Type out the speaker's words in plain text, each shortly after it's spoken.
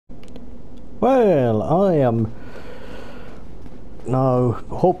Well, I am now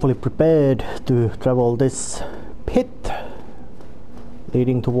hopefully prepared to travel this pit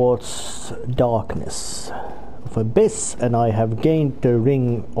leading towards darkness of Abyss, and I have gained the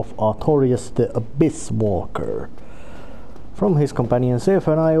ring of Artorius the Abyss Walker from his companion Sif,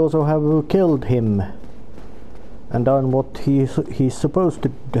 and I also have killed him and done what he's supposed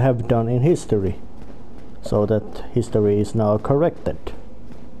to have done in history, so that history is now corrected.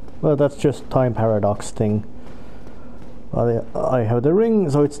 Well, that's just time paradox thing. I have the ring,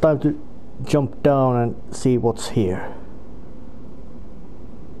 so it's time to jump down and see what's here.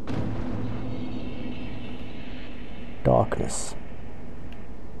 Darkness.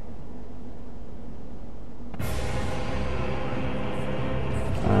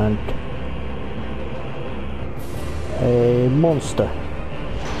 And a monster.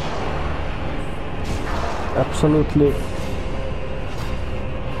 Absolutely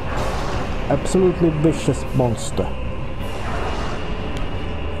vicious monster.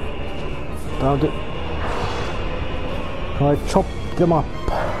 Now I chop them up.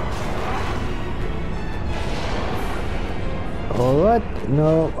 Alright,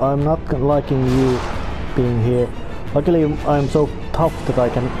 no, I'm not liking you being here. Luckily I'm so tough that I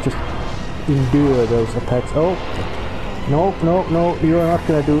can just endure those attacks. Oh, no, you're not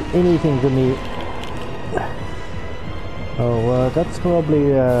gonna do anything to me. Oh, that's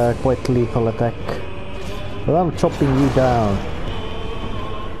probably a quite lethal attack. But I'm chopping you down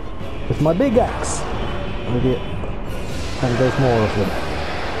with my big axe. And there's more of them.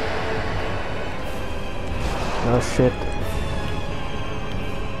 Oh shit.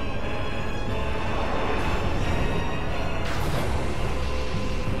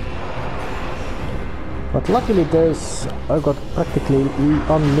 But luckily I've got practically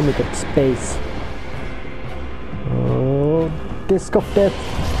unlimited space. Oh, disc of death.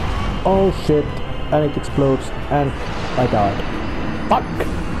 Oh shit. And it explodes and I died. Fuck!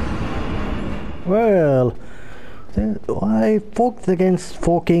 Well, I fought against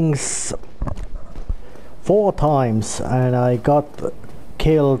four kings 4 times and I got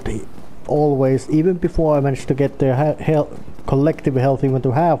killed always, even before I managed to get their collective health even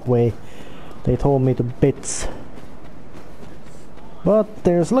to halfway. They tore me to bits. But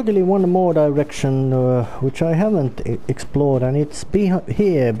there's luckily one more direction which I haven't explored, and it's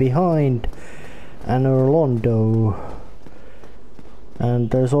here behind Anorlondo. And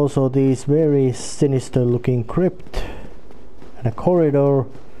there's also these very sinister looking crypt and a corridor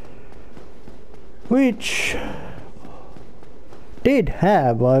which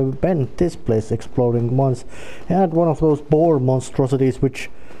I've been this place exploring once. It had one of those boar monstrosities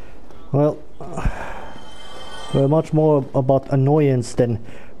which, well, were much more about annoyance than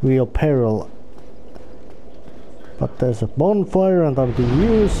real peril. But there's a bonfire and I'm going to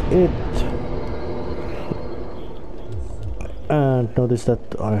use it. And notice that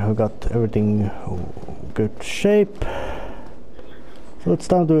I have got everything good shape. So it's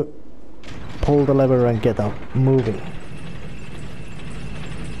time to pull the lever and get up moving.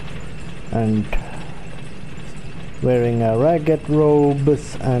 And wearing ragged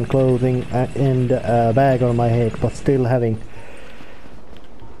robes and clothing and a bag on my head, but still having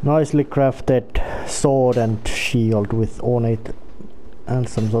nicely crafted sword and shield with ornate and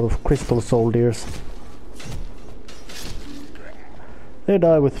some sort of crystal soldiers. They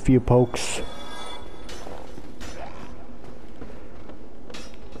die with a few pokes.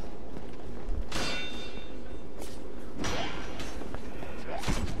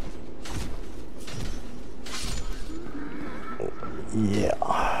 Yeah.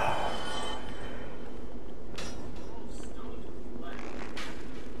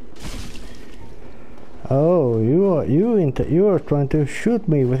 Oh, you are trying to shoot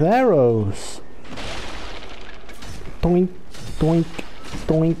me with arrows. Doink, doink,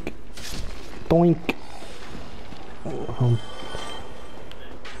 doink, doink. A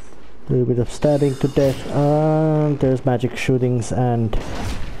little bit of stabbing to death, and there's magic shootings and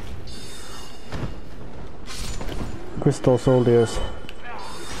crystal soldiers.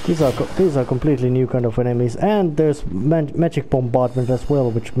 These are completely new kind of enemies, and there's magic bombardment as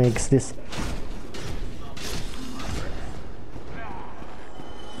well, which makes this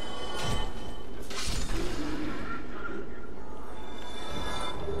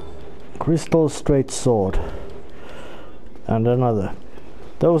crystal straight sword and another.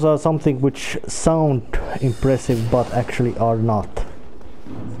 Those are something which sound impressive but actually are not.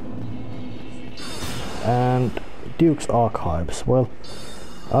 And Duke's Archives. Well,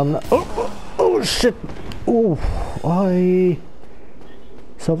 I'm not. Oh shit! Oh, I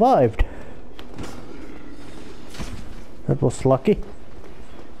survived. That was lucky.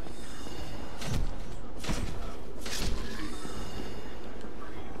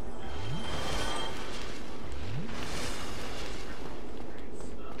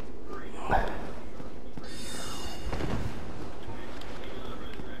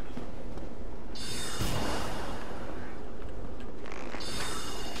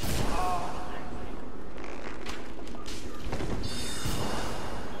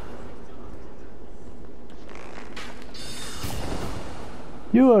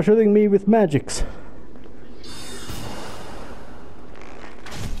 You are shooting me with magics.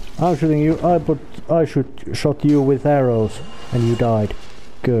 I'm shooting you. I shot you with arrows, and you died.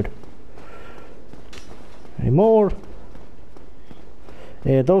 Good. Any more?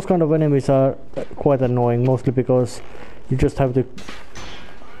 Yeah, those kind of enemies are quite annoying, mostly because you just have to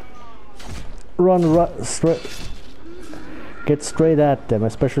get straight at them,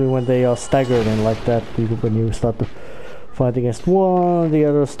 especially when they are staggered and like that. When you start to fight against one, the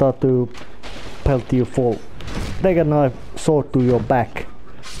others start to pelt you full. Take a knife, sword to your back.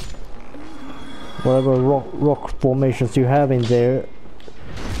 Whatever rock formations you have in there,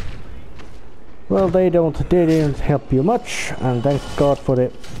 well, they didn't help you much, and thank God for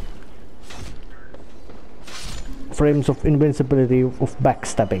the frames of invincibility of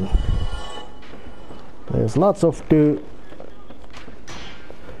backstabbing. There's lots of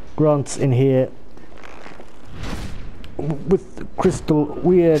grunts in here with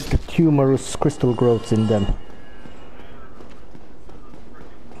weird humorous crystal growths in them.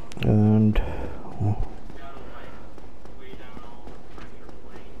 And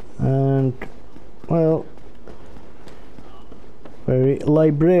well, very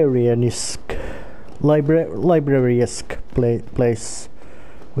library-esque place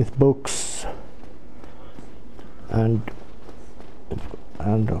with books and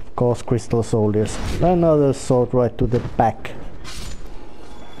of course crystal soldiers. Another sword right to the back.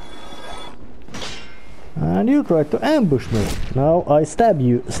 And you tried to ambush me. Now I stab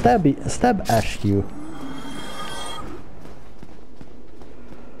ash you.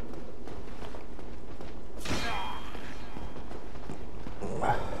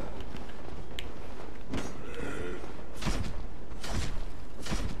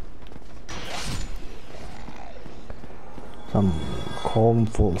 Some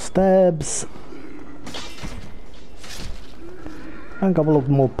calmful stabs. And a couple of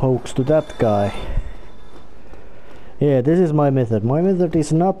more pokes to that guy. Yeah, this is my method. My method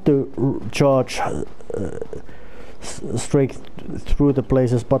is not to charge straight through the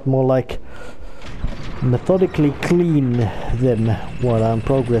places, but more like methodically clean them while I'm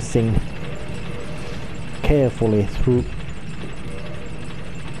progressing carefully through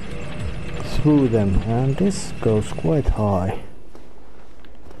them. And this goes quite high.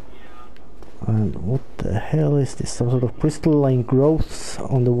 And what the hell is this? Some sort of crystalline growths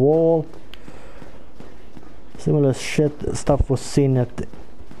on the wall. Similar stuff was seen at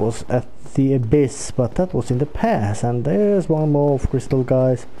the abyss, but that was in the past. And there's one more of crystal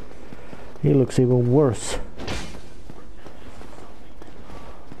guys. He looks even worse.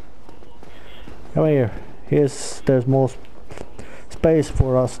 Come here. There's more space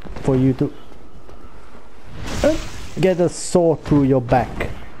for you to get a sword through your back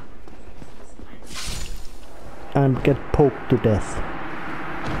and get poked to death.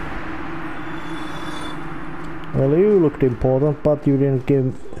 Well, you looked important, but you didn't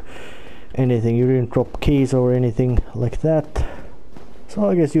give anything. You didn't drop keys or anything like that. So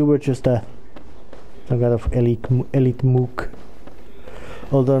I guess you were just some kind of elite mook.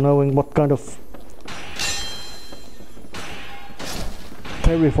 Although knowing what kind of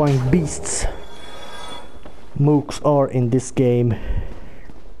terrifying beasts mooks are in this game.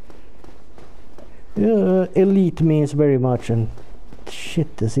 Elite means very much, and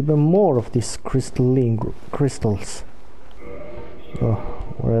shit, there's even more of these crystals. Oh,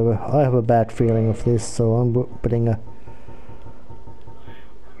 whatever. I have a bad feeling of this, so I'm putting a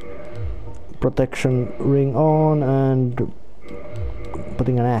protection ring on and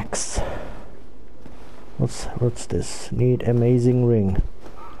putting an axe. What's this? Need amazing ring.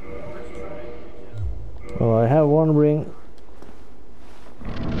 Well, I have one ring.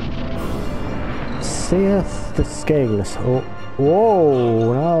 Saith the Scales. Oh,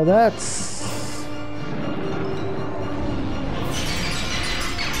 whoa! Now that's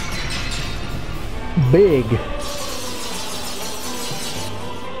big.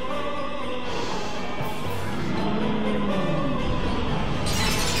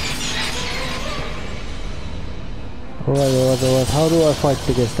 Alright, how do I fight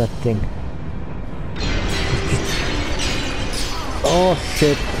against that thing? Oh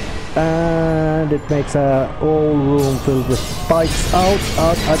shit. And it makes a whole room filled with spikes. Out.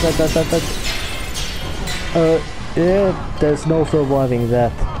 Yeah, there's no surviving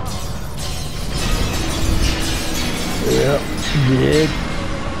that. Yeah.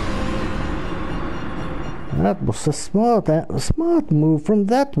 That was a smart move from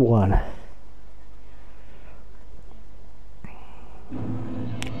that one.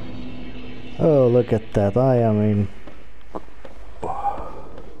 Oh, look at that. I am in.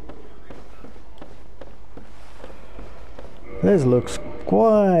 This looks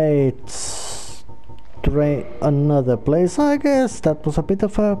quite another place. I guess that was a bit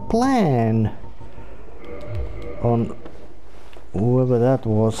of a plan on whoever that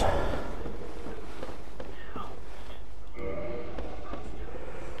was.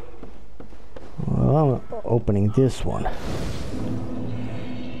 Well, I'm opening this one.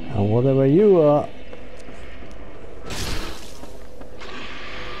 And whatever you are.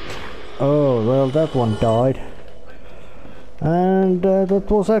 Oh, well, that one died. And that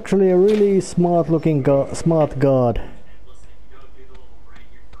was actually a really smart looking smart guard.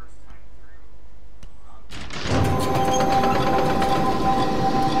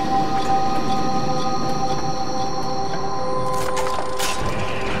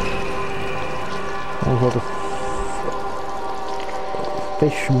 Some sort of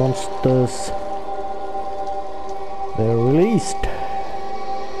fish monsters. They're released.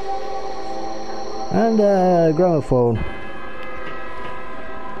 And a gramophone.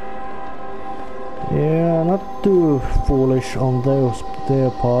 Yeah, not too foolish on their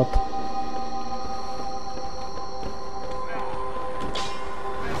part.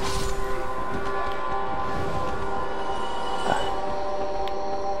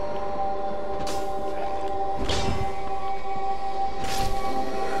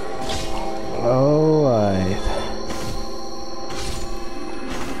 Alright.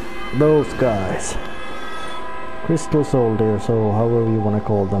 Those guys. Crystal soldiers, or however you want to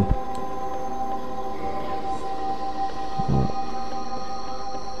call them.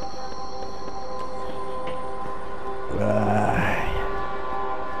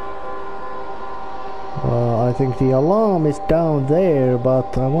 I think the alarm is down there,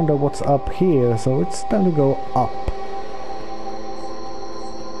 but I wonder what's up here, so it's time to go up.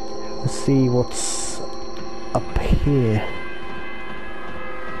 Let's see what's up here.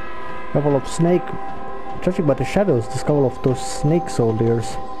 Couple of snake... Judging by the shadows, there's a couple of those snake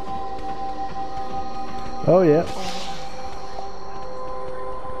soldiers. Oh yeah.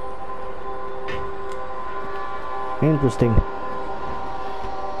 Interesting.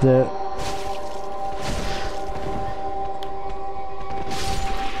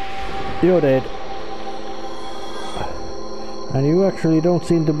 You're dead. And you actually don't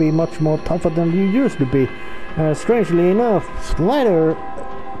seem to be much more tougher than you used to be. Strangely enough, Slider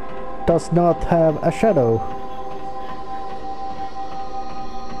does not have a shadow.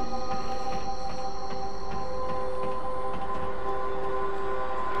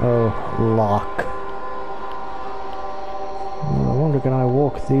 Oh, lock. I wonder, can I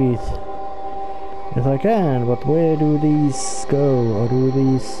walk these? Yes, I can, but where do these go? Or do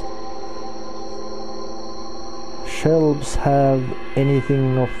these shelves have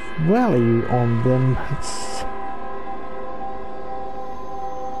anything of value on them?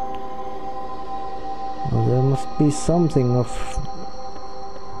 Well, there must be something of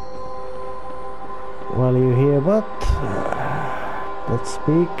value here, but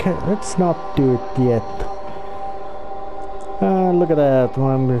let's not do it yet. Look at that,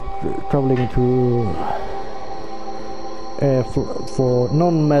 I'm traveling to for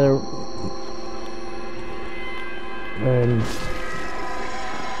non-matter. And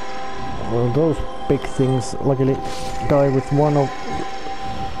well, those big things luckily die with one of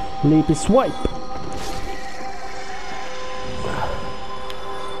leapy swipe.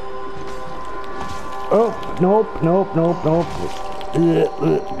 Oh, nope.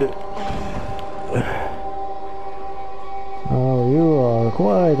 Oh, you are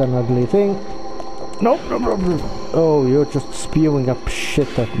quite an ugly thing. Nope. Oh, you're just spewing up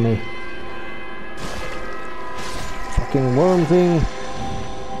shit at me. Fucking worm thing.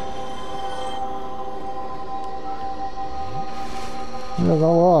 The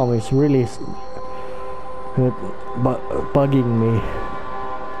alarm is really bugging me.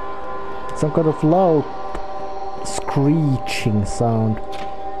 Some kind of loud screeching sound.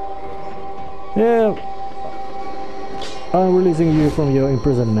 Yeah, I'm releasing you from your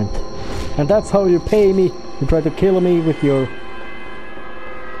imprisonment, and that's how you pay me. You try to kill me with your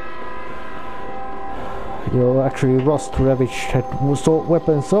actually rust ravaged assault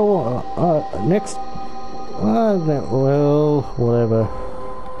weapon. So next, well, whatever.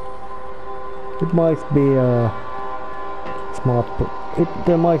 It might be a smart.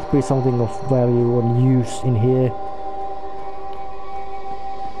 There might be something of value or use in here.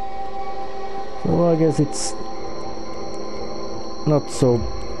 So I guess it's not so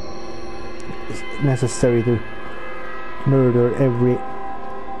necessary to murder every...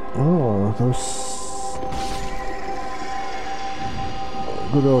 Oh, those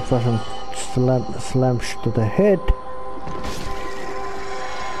good old-fashioned slams to the head.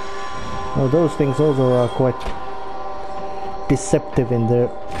 Oh, those things also are quite deceptive in their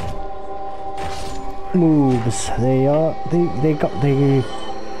moves. They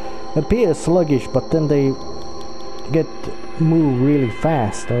appear sluggish, but then they move really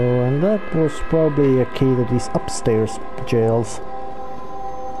fast. Oh, and that was probably a key to these upstairs jails.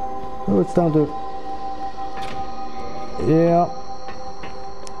 Oh, it's down to... yeah.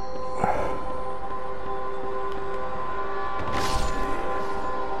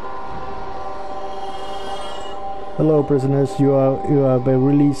 Hello, prisoners. You have been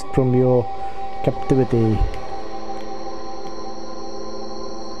released from your captivity.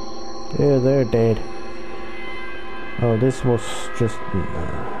 Yeah, they're dead. Oh, this was just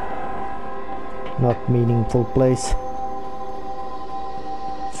not meaningful place.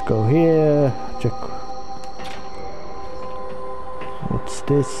 Let's go here. Check. What's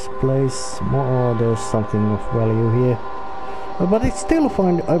this place? Oh, there's something of value here. But I still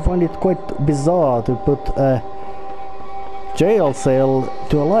find it quite bizarre to put a jail cell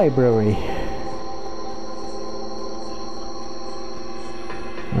to a library.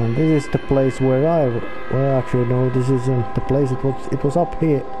 And this is the place where well, actually no, this isn't the place. It was up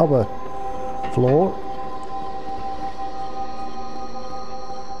here, upper floor.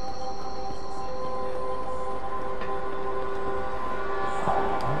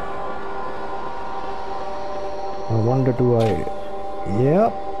 I wonder, do I...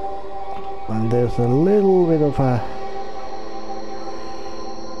 yep. And there's a little bit of a...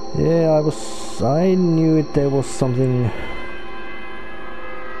 yeah, I knew it, there was something...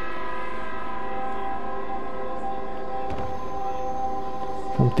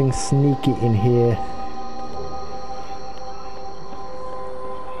 something sneaky in here.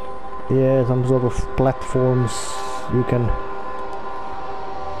 Yeah, some sort of platforms you can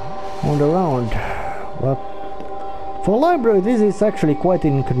wander around. But for a library this is actually quite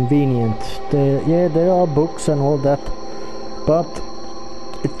inconvenient. Yeah, there are books and all that, but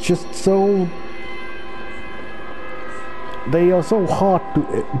it's just so... they are so hard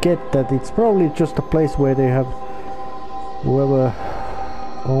to get that it's probably just a place where they have... whoever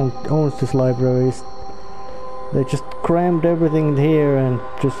owns this library, they just crammed everything in here and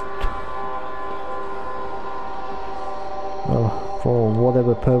just... well, for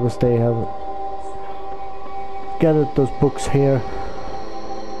whatever purpose they have gathered those books here.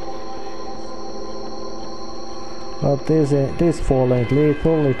 But this fall ain't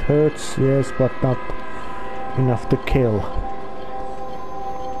lethal, it hurts, yes, but not enough to kill.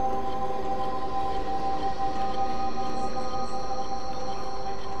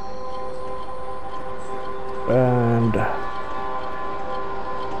 And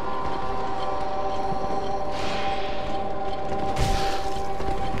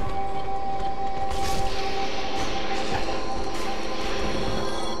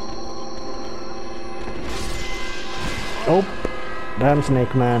oh, damn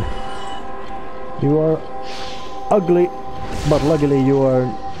snake man, you are ugly, but luckily you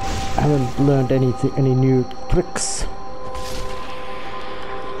haven't learned any new tricks,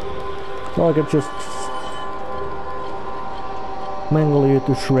 so I can just mangle you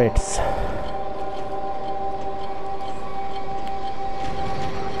to shreds.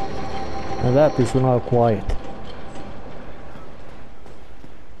 And that is now quiet.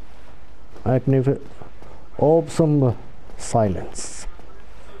 Awesome silence.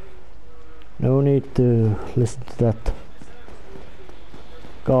 No need to listen to that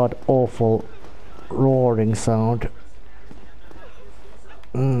god awful roaring sound.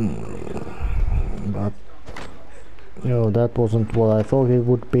 But no, that wasn't what I thought it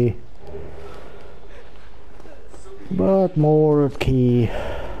would be. But more key.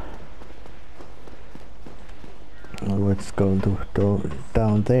 Let's go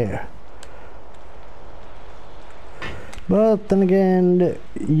down there. But then again,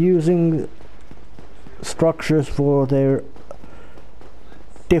 using structures for their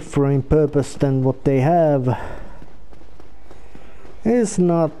differing purpose than what they have is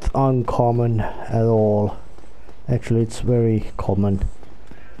not uncommon at all. Actually, it's very common.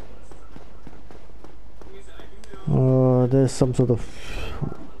 There's some sort of...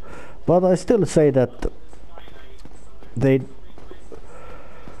 but I still say that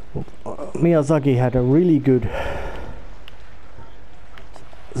Miyazaki had a really good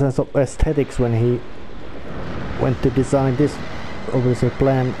sense of aesthetics when he went to design this, obviously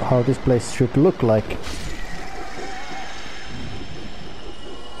plan how this place should look like.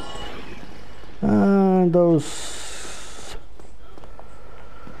 And those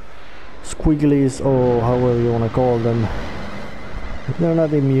squigglies, or however you want to call them, they're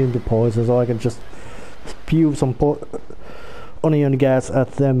not immune to poison, so I can just spew some onion gas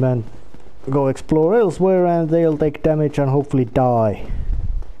at them and go explore elsewhere and they'll take damage and hopefully die.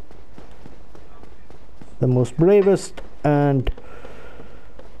 The most bravest and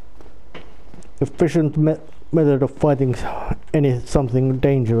efficient method of fighting something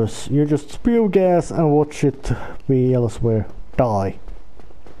dangerous. You just spew gas and watch it be elsewhere. Die.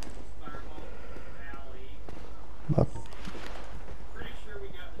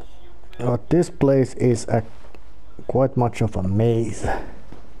 But this place is quite much of a maze.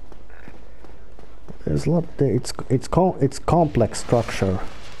 There's a lot. It's complex structure.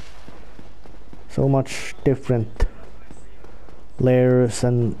 So much different layers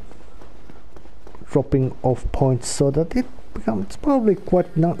and dropping off points, so that it becomes probably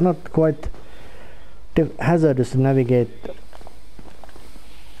quite not quite hazardous to navigate.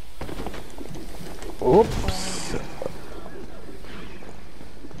 Oops.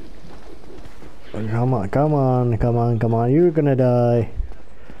 Come on, you're gonna die.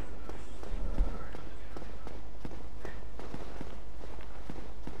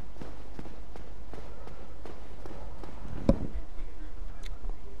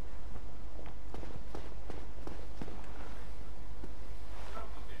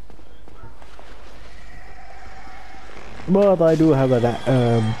 But I do have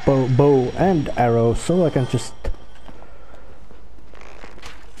a bow and arrow, so I can just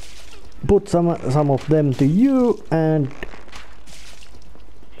put some of them to you and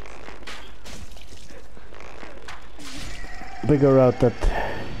figure out that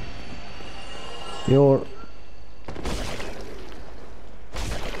your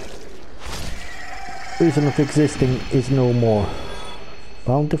reason of existing is no more.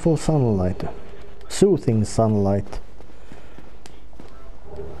 Bountiful sunlight, soothing sunlight,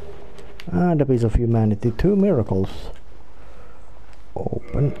 and a piece of humanity. 2 miracles.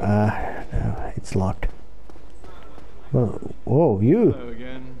 Open. It's locked. Well, whoa, you! Hello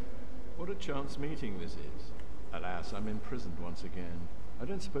again. What a chance meeting this is. Alas, I'm imprisoned once again. I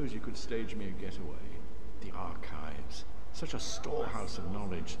don't suppose you could stage me a getaway. The archives. Such a storehouse of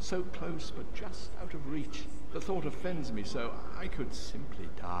knowledge. So close, but just out of reach. The thought offends me so I could simply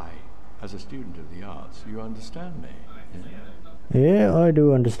die. As a student of the arts, you understand me? Yeah, I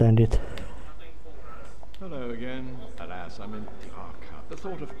do understand it. Hello again. Alas, I'm in the archive. The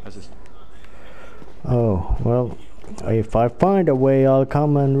thought of Oh, well, if I find a way, I'll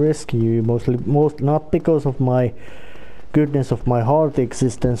come and rescue you. Most not because of my goodness of my heart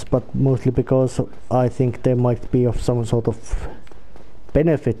existence, but mostly because I think there might be of some sort of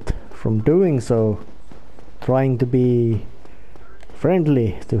benefit from doing so. Trying to be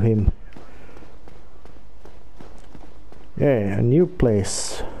friendly to him. Yeah, a new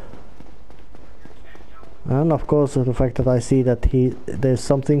place. And of course the fact that I see that there's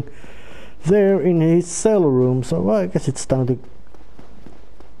something there in his cell room, so I guess it's time to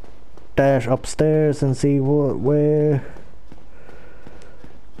dash upstairs and see where.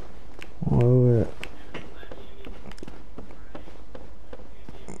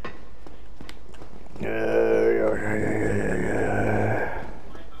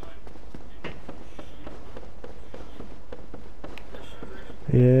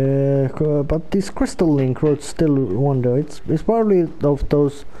 Yeah, but this crystal link road still wonder. It's probably of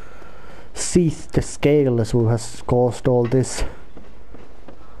those seethed scales who has caused all this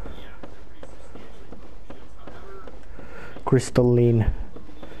crystalline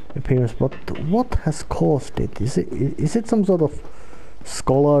appearance. But what has caused it? Is it some sort of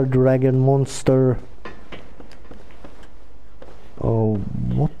scholar dragon monster? Oh,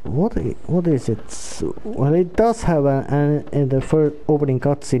 what is it? Well, it does have in the first opening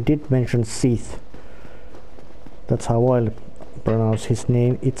cutscene did mention Seath. That's how I'll pronounce his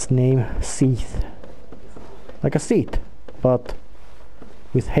name. Its name, Seath, like a seat, but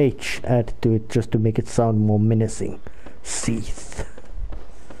with H added to it just to make it sound more menacing. Seath,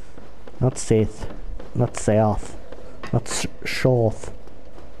 not Sith, not Seath, not Shoth,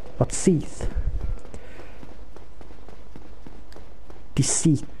 but Seath.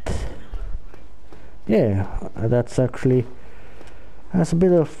 Deceit. Yeah, that's actually has a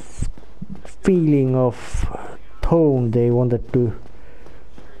bit of feeling of tone they wanted to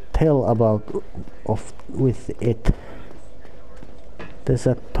tell about with it. There's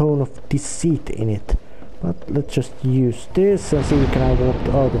a tone of deceit in it. But let's just use this and see can I walk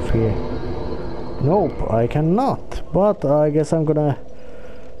out of here. Nope, I cannot. But I guess I'm gonna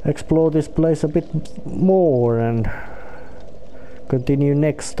explore this place a bit more and continue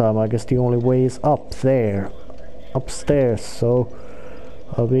next time. I guess the only way is up there, upstairs, so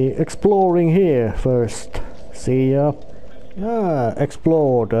I'll be exploring here first. See ya.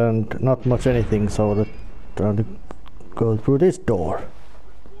 Explored and not much anything, so trying to go through this door.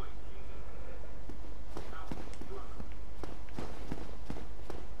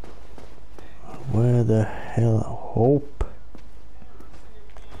 Where the hell? Hope.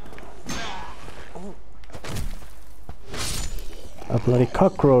 A bloody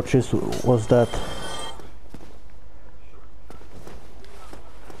cockroach was that.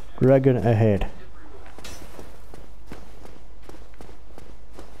 Dragon ahead.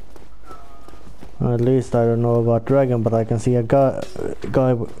 At least I don't know about dragon, but I can see a guy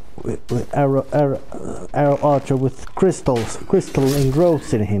with arrow archer with crystal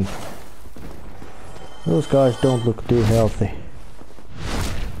engrossed in him. Those guys don't look too healthy.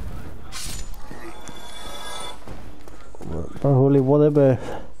 Probably whatever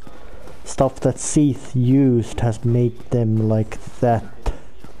stuff that Seath used has made them like that.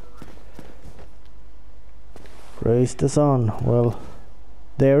 Praise the sun. Well,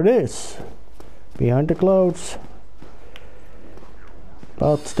 there it is. Behind the clouds.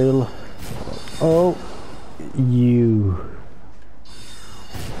 But still. Oh, you.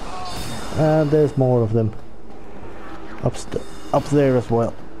 And there's more of them. Up there as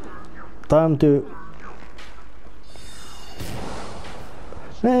well. Time to...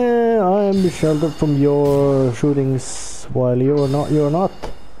 I am sheltered from your shootings while you're not.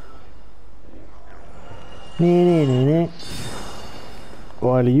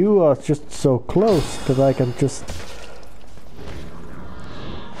 While you are just so close that I can just...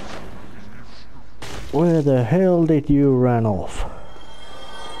 Where the hell did you run off?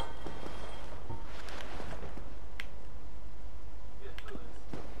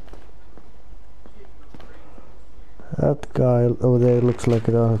 That guy over there looks like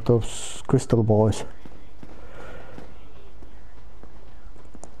those crystal boys.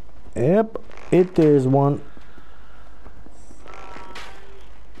 Yep, it is one.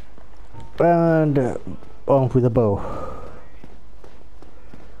 And on with a bow.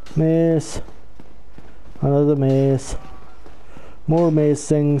 Miss. Another miss. More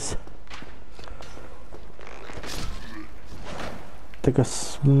missings. Take a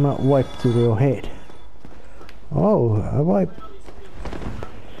wipe to your head. Oh, have I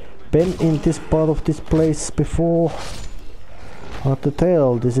been in this part of this place before? Hard to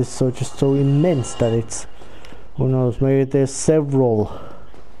tell. This is just so immense that it's... Who knows, maybe there's several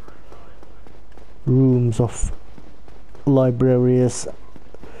rooms of libraries,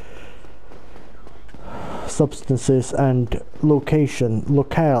 substances and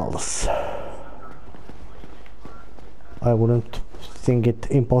locales. I wouldn't think it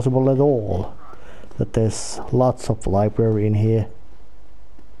impossible at all that there's lots of library in here.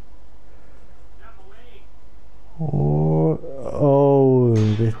 Oh,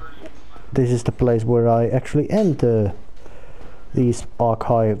 this is the place where I actually enter these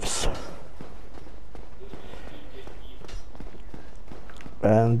archives.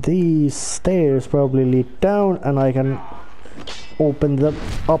 And these stairs probably lead down, and I can open them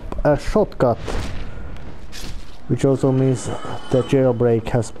up a shortcut, which also means the jailbreak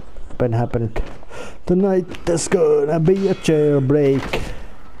has been happened. Tonight there's gonna be a jailbreak.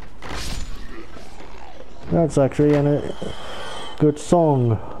 That's actually a good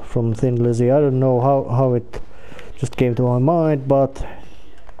song from Thin Lizzy. I don't know how it just came to my mind, but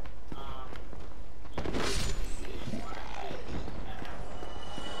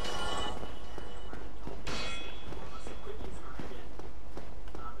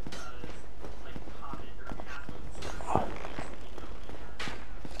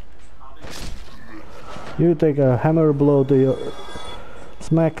you take a hammer blow to your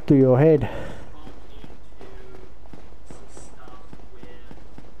smack to your head.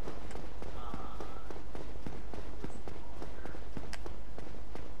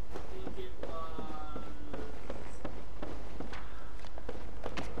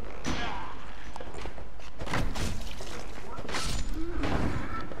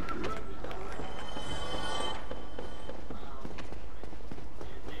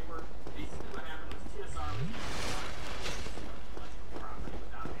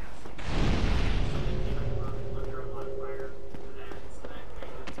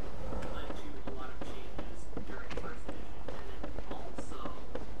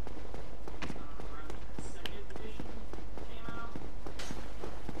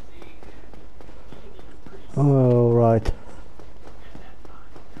 Oh, right.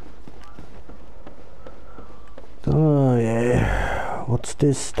 Oh, yeah. What's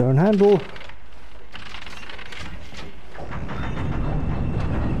this? Turn handle?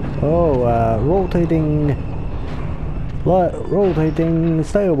 Oh, rotating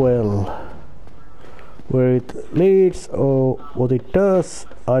stairwell. Where it leads or what it does,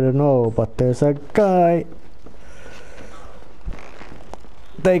 I don't know, but there's a guy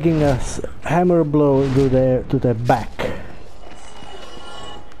taking a hammer blow to the back.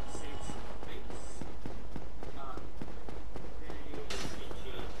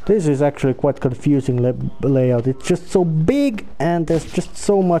 This is actually quite confusing layout. It's just so big and there's just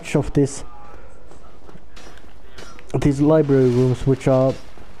so much of this. These library rooms which are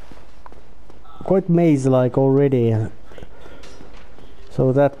quite maze-like already.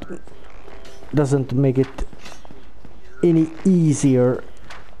 So that doesn't make it any easier.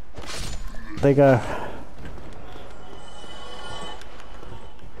 They got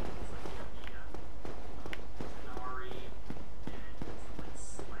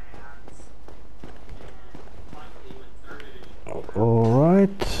alright,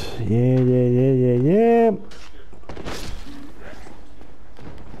 yeah.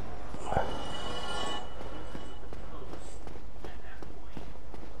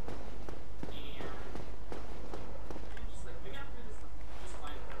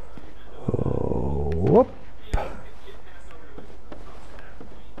 Oh, whoop.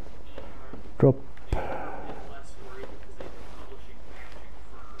 Drop.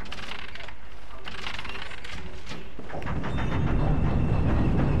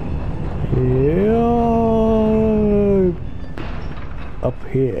 Yeah, up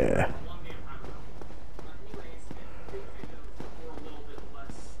here.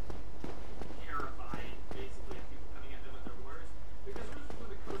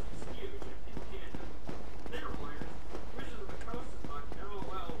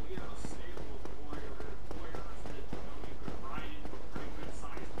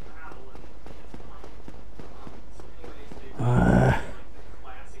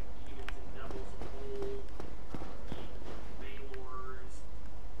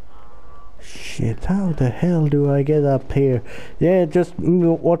 Shit, how the hell do I get up here? Yeah, just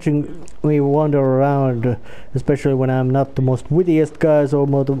watching me wander around, especially when I'm not the most wittiest guys or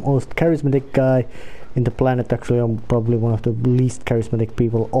the most charismatic guy in the planet. Actually, I'm probably one of the least charismatic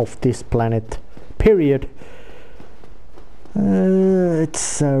people of this planet, period.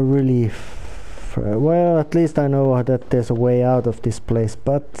 It's a relief. Well, at least I know that there's a way out of this place,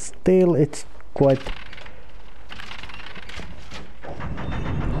 but still it's quite...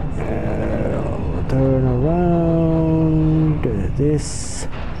 turn around this.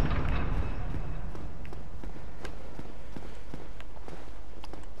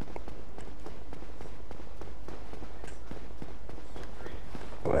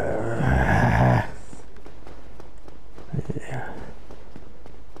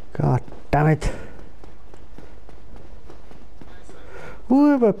 God damn it.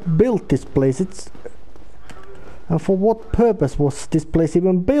 Whoever built this place, and for what purpose was this place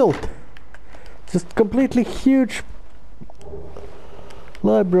even built? Just completely huge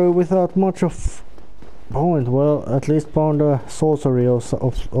library without much of point. Well, at least found a sorcery or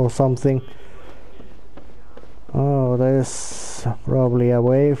something. Oh, there's probably a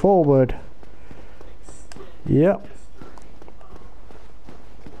way forward. Yeah.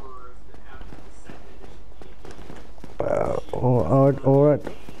 Alright.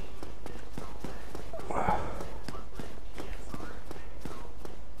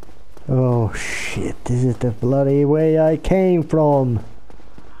 Oh shit, this is the bloody way I came from.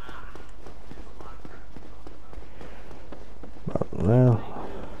 Well.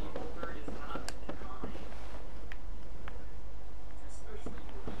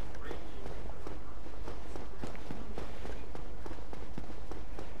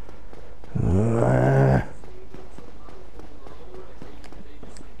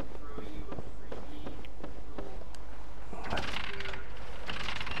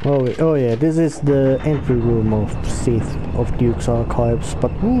 Oh yeah, this is the entry room of Seath of Duke's archives.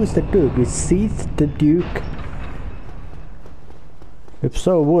 But who is the Duke? Is Seath the Duke? If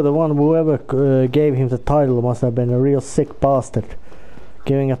so, whoever gave him the title must have been a real sick bastard.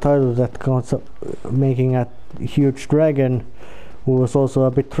 Giving a title that counts up, making a huge dragon, who was also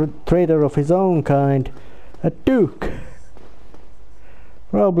a traitor of his own kind, a Duke.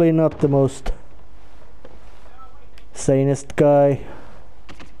 Probably not the most sanest guy.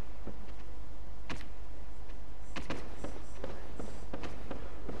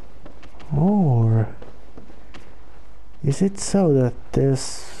 Or is it so that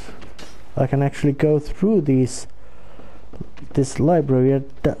I can actually go through this library?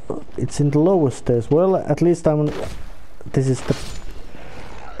 It's in the lower stairs. Well, at least this is the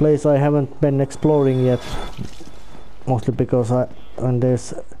place I haven't been exploring yet, mostly because when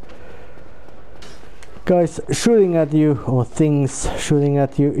there's guys shooting at you or things shooting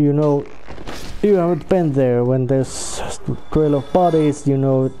at you, you know you haven't been there. When there's a trail of bodies, you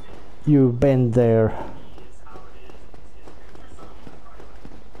know you've been there.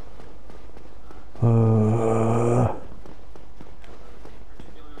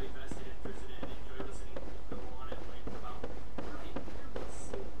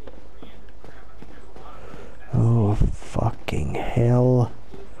 fucking hell.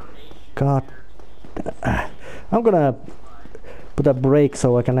 God. I'm gonna put a break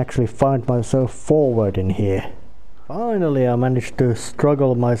so I can actually find myself forward in here. Finally I managed to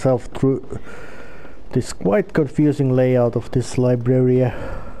struggle myself through this quite confusing layout of this library.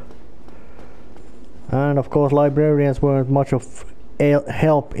 And of course librarians weren't much of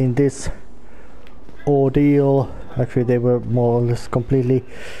help in this ordeal. Actually they were more or less completely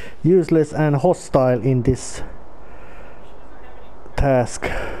useless and hostile in this task.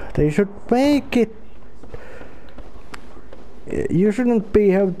 They should make it. You shouldn't be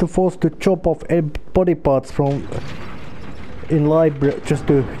have to force to chop off body parts from in library just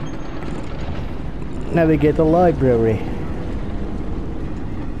to navigate a library.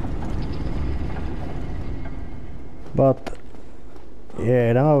 But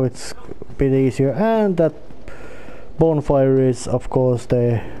yeah, now it's a bit easier, and that bonfire is of course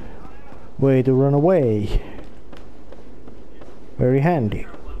the way to run away. Very handy.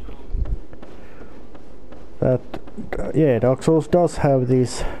 That yeah, Dark Souls does have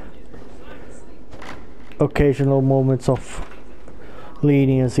these occasional moments of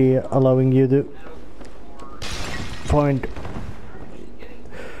leniency, allowing you to find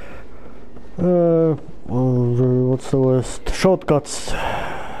what's the worst, shortcuts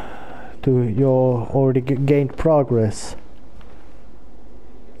to your already gained progress.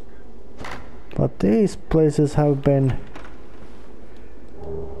 But these places have been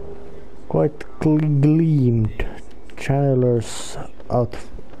quite gleamed. Channeler's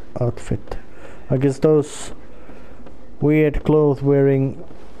outfit. I guess those weird clothes wearing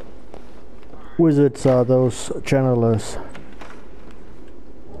wizards are those channelers.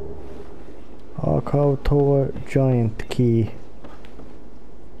 Alkaa Tower giant key.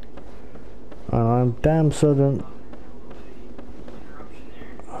 And I'm damn certain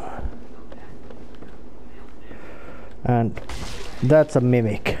and that's a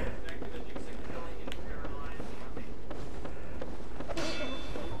mimic.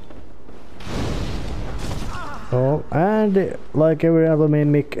 Oh, and like every other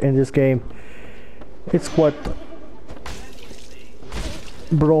mimic in this game, it's quite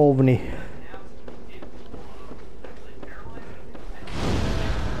brawny.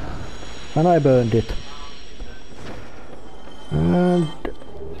 And I burned it. And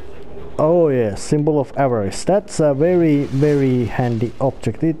oh yeah, symbol of avarice. That's a very, very handy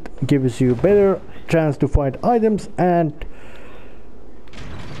object. It gives you better chance to find items and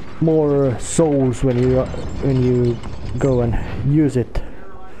more souls when you go and use it.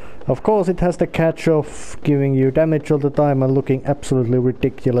 Of course it has the catch of giving you damage all the time and looking absolutely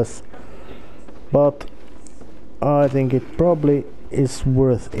ridiculous, but I think it probably is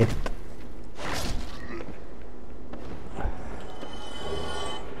worth it.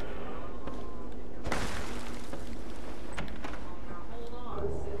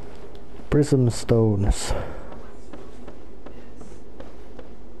 Prism stones.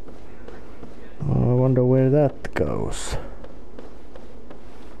 I wonder where that goes.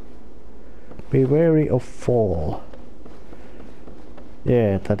 Be wary of fall.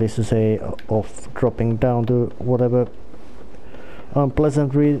 Yeah, that is to say of dropping down to whatever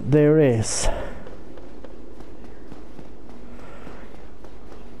unpleasantry there is.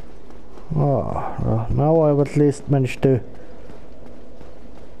 Well, now I've at least managed to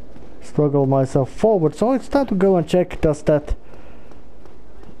struggle myself forward, so it's time to go and check does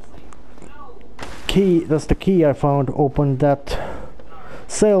the key I found open that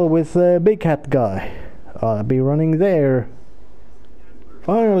cell with the big hat guy. I'll be running there.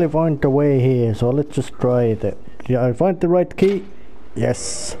 Finally find the way here, so let's just try it. Did I find the right key?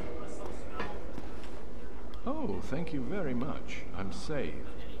 Yes. Oh, thank you very much. I'm saved.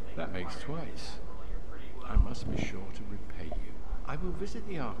 That makes twice. I must be sure to repay you. I will visit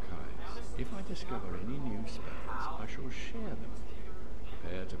the archives. If I discover any new spells, I shall share them with you.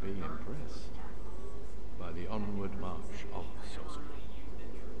 Prepare to be impressed by the onward march of sorcery.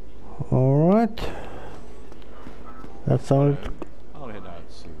 Alright. That sounded... I'll head out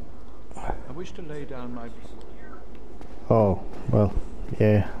soon. I wish to lay down my... Oh, well,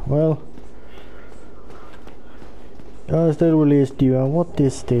 yeah, well... I still released you, and what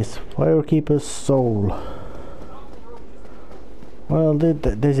is this? Firekeeper's Soul. Well,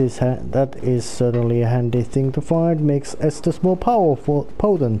 that is certainly a handy thing to find. Makes Estus more powerful,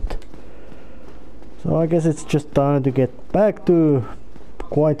 potent. So I guess it's just time to get back to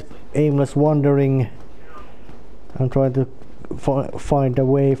quite aimless wandering and try to find a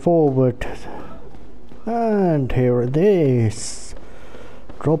way forward. And here it is.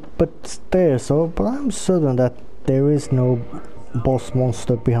 Drop it stairs. So, but I'm certain that there is no boss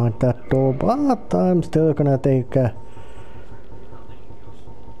monster behind that door. But I'm still gonna take a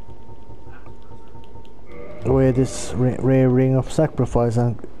wear this rare ring of sacrifice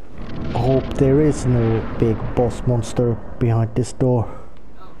and hope there is no big boss monster behind this door.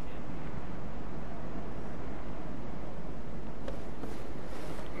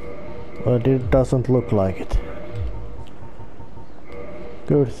 But it doesn't look like it.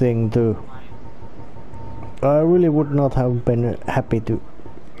 Good thing too. I really would not have been happy to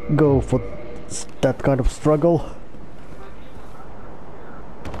go for that kind of struggle.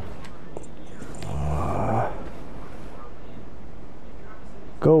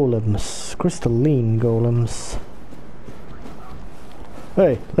 Golems, crystalline golems.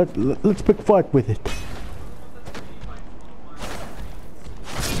 Hey, let's pick fight with it.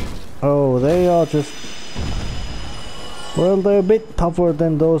 Oh, they are just... Well, they're a bit tougher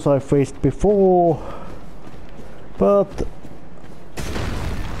than those I faced before, but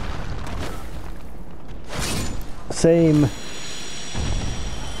same.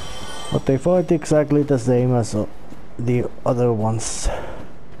 But they fight exactly the same as the other ones.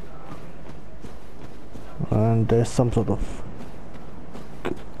 And there's some sort of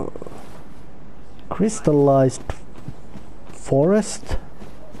crystallized forest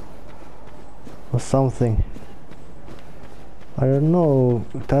or something. I don't know.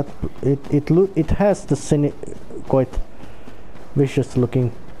 That it has the quite vicious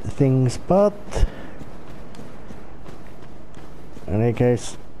looking things, but in any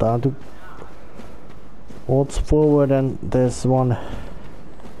case, time to waltz forward, and there's one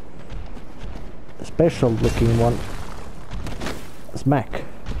special looking one. Smack.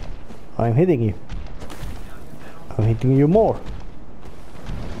 I'm hitting you. I'm hitting you more.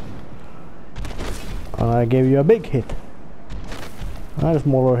 And I gave you a big hit. And a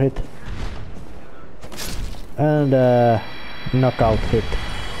smaller hit. And a knockout hit.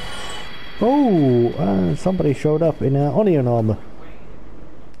 Oh, somebody showed up in an onion armor.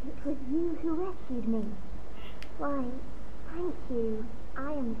 It was you who rescued me. Why, thank you.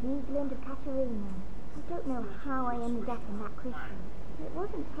 I am Zealand of Katerina. I don't know how I ended up in that crystal. It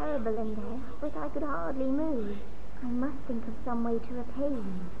wasn't terrible in there, but I could hardly move. I must think of some way to repay you.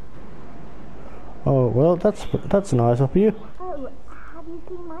 Oh, well, that's nice of you. Oh, have you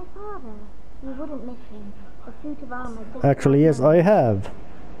seen my father? You wouldn't miss him. A suit of armor just... Actually, yes, I have.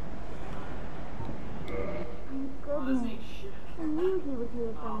 Thank goodness. I knew he was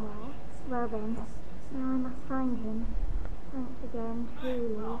here somewhere. Well then, now I must find him. Thanks again,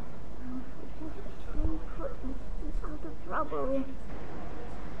 truly. Oh, just so put me out of trouble.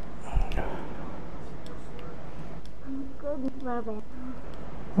 Thank goodness. Well then.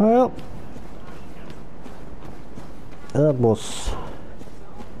 Well, that was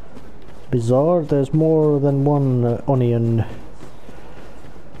bizarre. There's more than one onion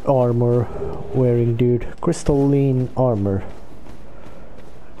armor wearing dude. Crystalline armor.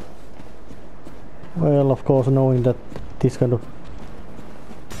 Well, of course, knowing that these kind of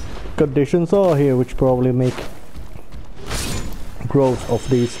conditions are here, which probably make growth of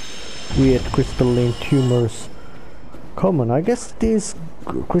these weird crystalline tumors common. I guess these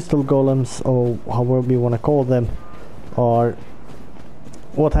crystal golems, or however you want to call them, are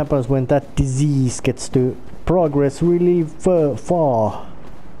what happens when that disease gets to progress really far.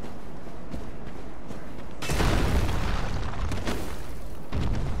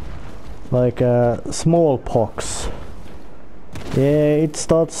 Like smallpox. Yeah, it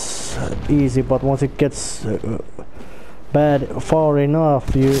starts easy, but once it gets bad far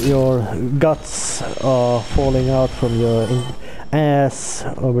enough, your guts are falling out from your ass,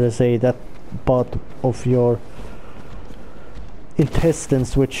 or would I say that part of your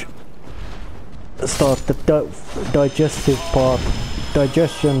intestines, which start the digestive part,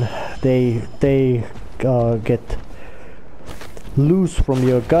 digestion. They get loose from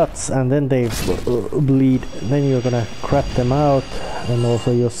your guts, and then they bleed. Then you're gonna crap them out, and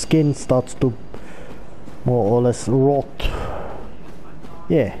also your skin starts to more or less rot.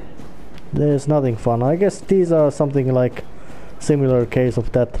 Yeah, there's nothing fun. I guess these are something like similar case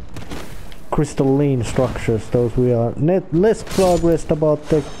of that crystalline structures. Those we are less progressed about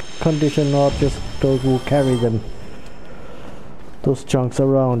the condition, not just those who carry them, those chunks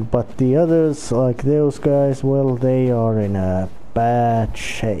around. But the others, like those guys, well, they are in a bad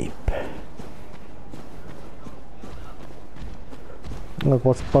shape. Well,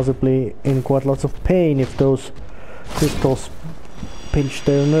 was possibly in quite lots of pain if those crystals pinch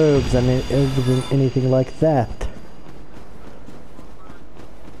their nerves and anything like that.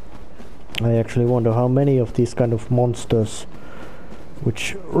 I actually wonder how many of these kind of monsters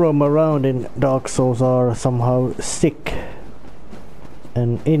which roam around in Dark Souls are somehow sick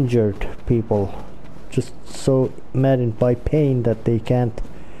and injured people, just so maddened by pain that they can't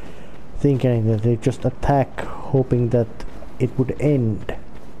thinking that they just attack, hoping that it would end,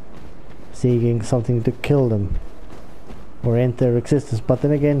 seeking something to kill them or end their existence. But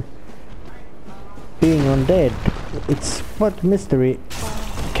then again, being undead, it's what mystery.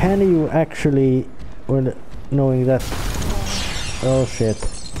 Can you actually, well, knowing that? Oh shit.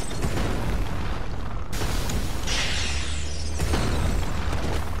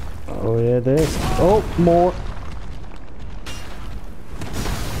 Oh yeah, there's... Oh, more!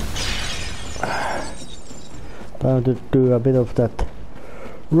 Time to do a bit of that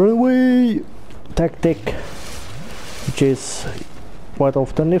run away tactic, which is quite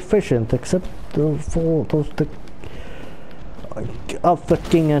often efficient, except for those of the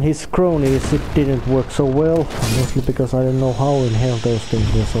king and his cronies. It didn't work so well, mostly because I don't know how in hell those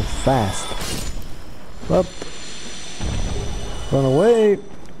things were so fast. But run away,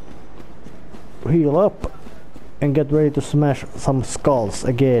 heal up, and get ready to smash some skulls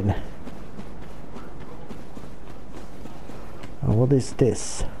again. And what is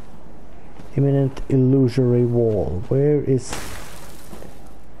this? Imminent illusory wall. Where is...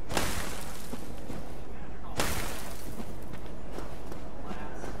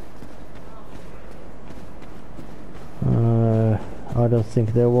 I don't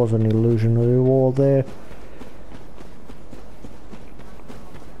think there was an illusionary wall there.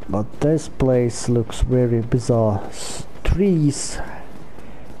 But this place looks very bizarre. Trees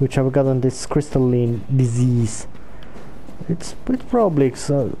which have gotten this crystalline disease. It's probably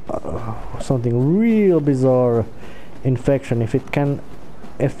something real bizarre infection. If it can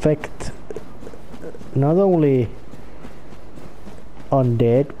affect not only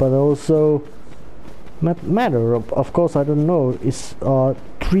undead but also matter. Of course, I don't know. Is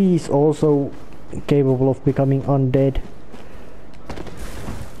trees also capable of becoming undead?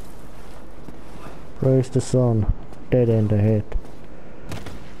 Praise the sun. Dead end ahead.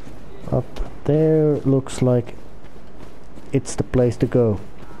 Up there looks like it's the place to go.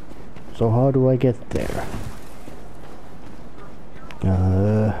 So how do I get there?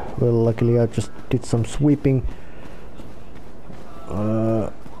 Well, luckily I just did some sweeping.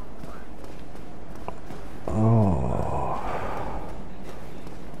 Alright.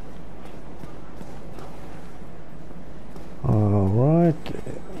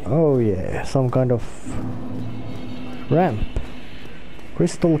 Oh yeah, some kind of ramp.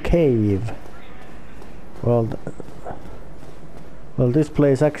 Crystal cave. Well, this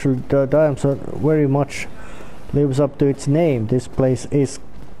place actually, the dinosaur very much lives up to its name. This place is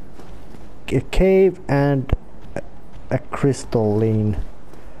a cave and a crystalline.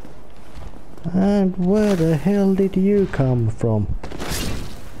 And where the hell did you come from?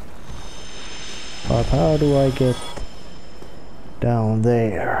 But how do I get down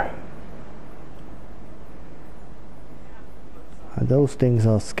there? And those things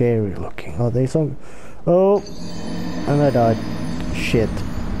are scary looking. Are they so... Oh! And I died. Shit.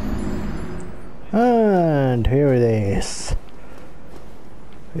 And here it is.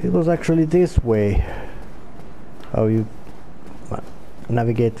 It was actually this way. How you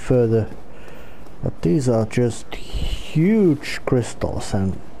navigate further. But these are just huge crystals,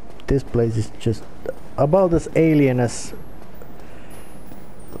 and this place is just about as alien as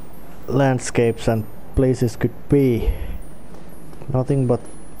landscapes and places could be. Nothing but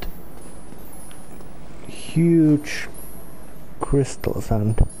huge crystals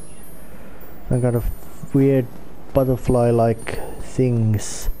and some kind of weird butterfly-like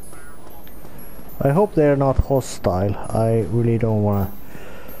things. I hope they're not hostile. I really don't want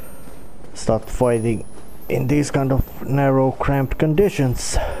to start fighting in these kind of narrow, cramped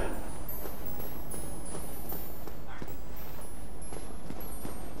conditions.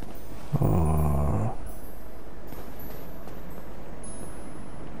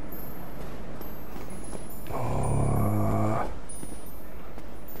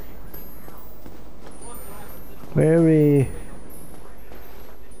 Very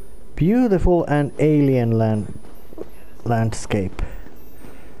beautiful and alien landscape.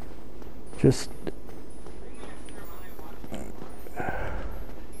 Just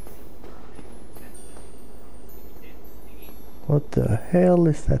what the hell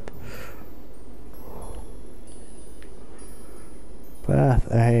is that? Path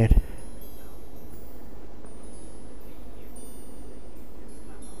ahead.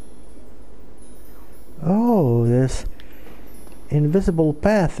 Oh, there's invisible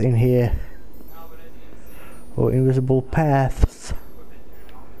path in here. Or invisible paths.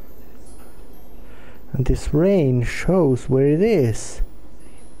 And this rain shows where it is.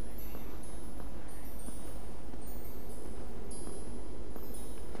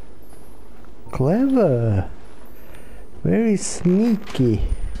 Clever. Very sneaky.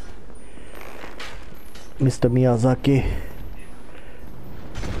 Mr. Miyazaki.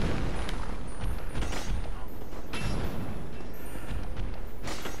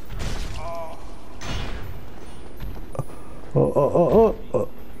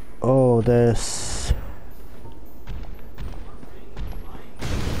 Oh, there's...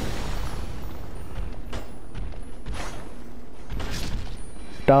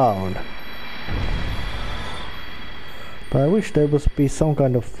 down. But I wish there would be some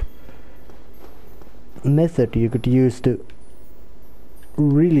kind of method you could use to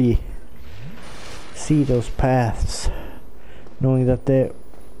really see those paths, knowing that the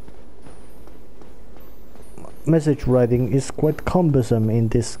message writing is quite cumbersome in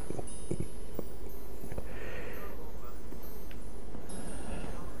this.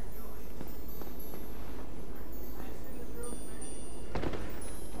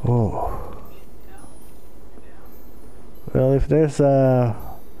 Oh. Well, if there's a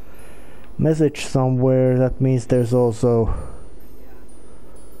message somewhere, that means there's also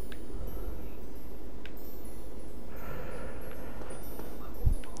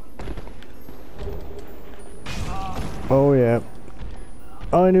oh yeah,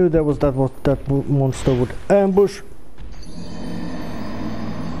 I knew there was that monster would ambush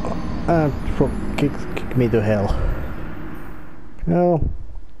and kick me to hell. No,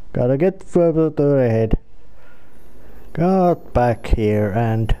 gotta get further ahead. Got back here,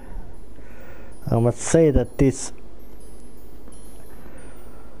 and I must say that this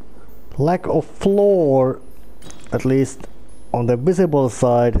lack of floor, at least on the visible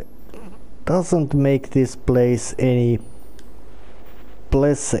side, doesn't make this place any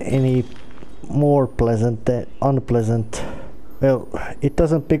more pleasant than unpleasant. Well, it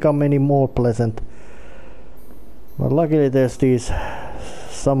doesn't become any more pleasant. But luckily there's these,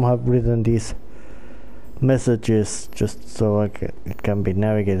 some have written these messages just so it can be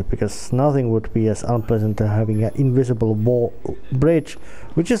navigated, because nothing would be as unpleasant as having an invisible wall bridge,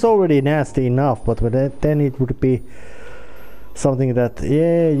 which is already nasty enough, but then it would be something that,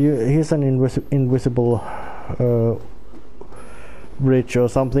 yeah, here's an invisible bridge or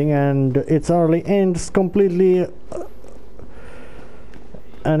something, and it suddenly ends completely,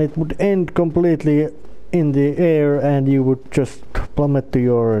 and it would end completely in the air, and you would just plummet to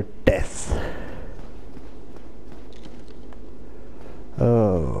your death.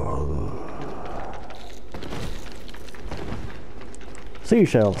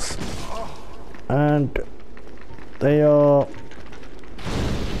 Seashells, and they are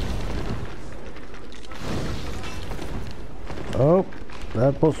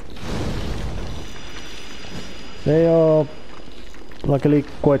they are luckily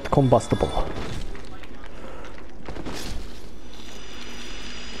quite combustible.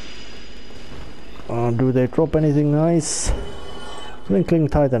 Do they drop anything nice? Twinkling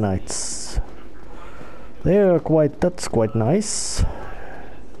titanites. That's quite nice.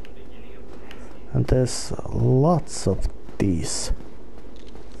 And there's lots of these.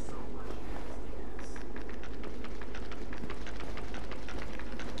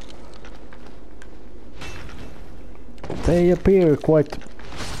 They appear quite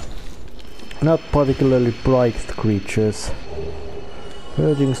not particularly bright creatures.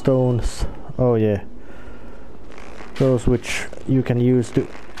 Purging stones. Oh yeah. Those which you can use to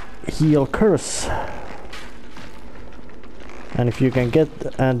heal curse. And if you can get,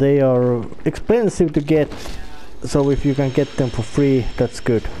 and they are expensive to get, so if you can get them for free, that's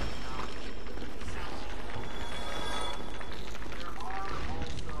good.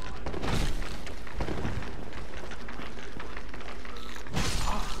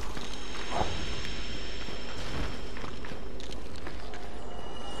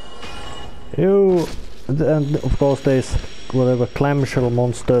 And of course there's whatever clamshell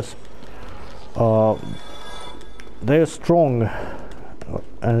monsters. They're strong,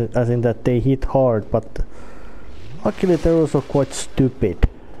 as in that they hit hard, but luckily they're also quite stupid.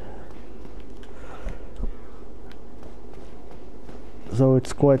 So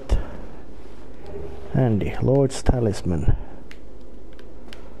it's quite handy. Lord's Talisman.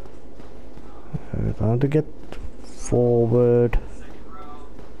 Time to get forward.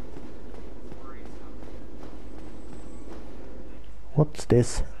 What's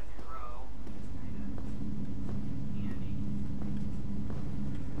this?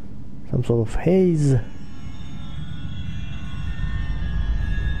 Some sort of haze.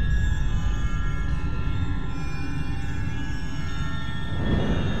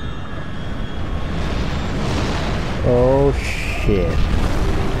 Oh shit.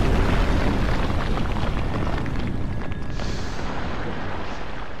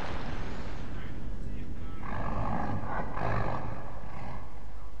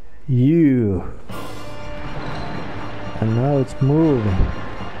 You. moving.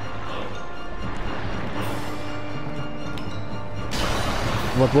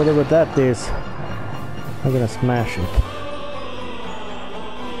 But whatever that is, I'm gonna smash it.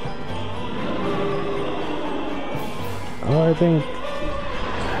 I think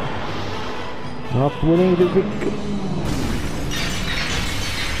not willing to be.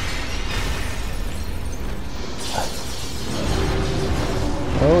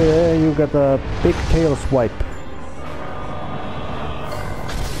 Oh yeah, you got a big tail swipe.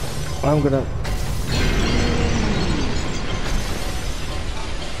 I'm gonna.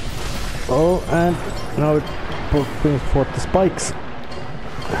 Oh, and now it brings forth the spikes.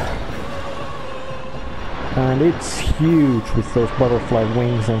 And it's huge with those butterfly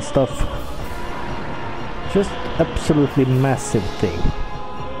wings and stuff. Just absolutely massive thing.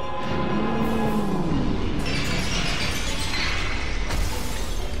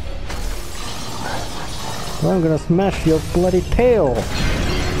 I'm gonna smash your bloody tail!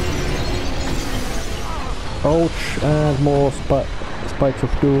 Ouch, and more spikes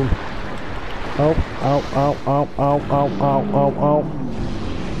of doom. Ow, ow, ow, ow, ow, ow, ow, ow, ow.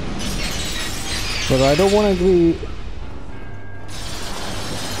 But I don't want to be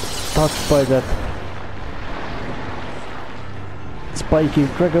touched by that spiky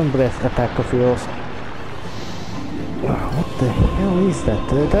dragon breath attack of yours. What the hell is that?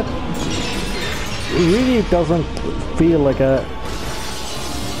 That really doesn't feel like a...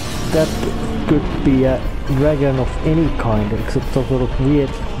 that could be a dragon of any kind except some sort of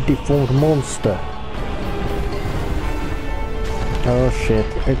weird deformed monster. Oh shit,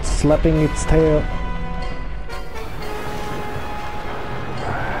 it's slapping its tail.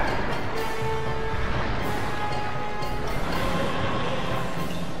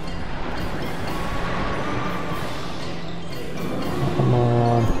 Come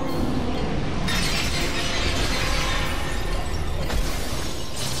on.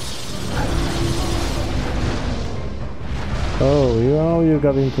 Oh, you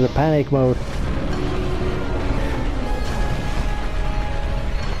got into the panic mode.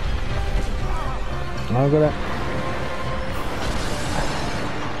 I'm gonna...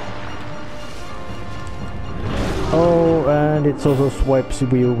 Oh, and it also swipes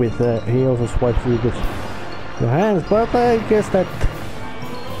you with... he also swipes you with your hands, but I guess that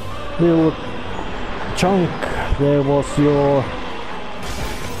little chunk there was your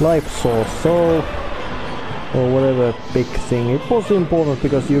life source, so... or whatever big thing. It was important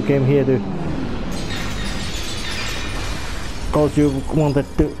because you came here to... because you wanted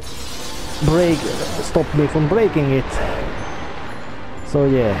to stop me from breaking it. So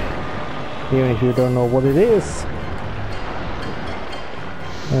yeah, even if you don't know what it is,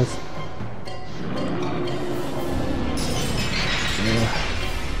 that's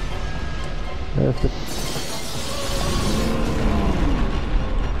it.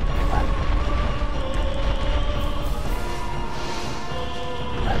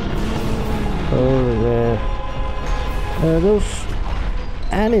 Oh yeah, those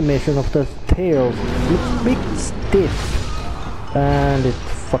animation of the tail looks a bit stiff, and it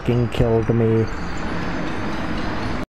fucking killed me.